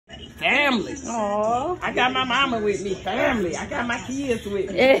family. Aww. I got my mama with me, family. I got my kids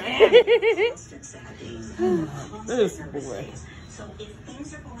with me, family. This boy.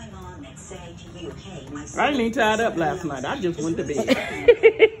 I didn't even tie it up last night. I just went to bed.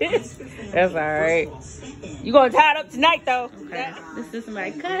 That's alright. You gonna tie it up tonight though. Okay. This is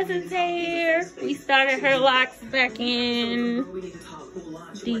my cousin's hair. We started her locks back in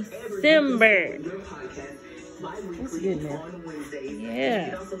December. It's good now.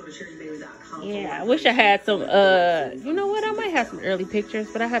 Yeah. Yeah, I wish I had some, you know what? I might have some early pictures,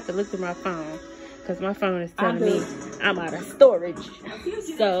 but I have to look through my phone. Because my phone is telling me I'm out of storage.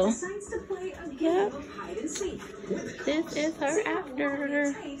 So, yeah. This is her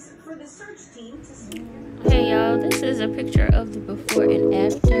after. Hey y'all, this is a picture of the before and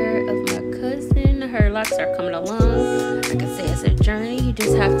after of my cousin. Her locks are coming along. Like I say, it's a journey. You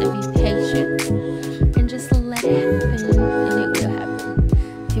just have to be patient and just let it happen, and it will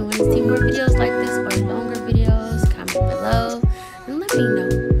happen. If you want to see more videos like this or longer videos, comment below and let me know.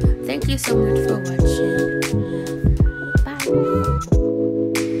 Thank you so much for watching.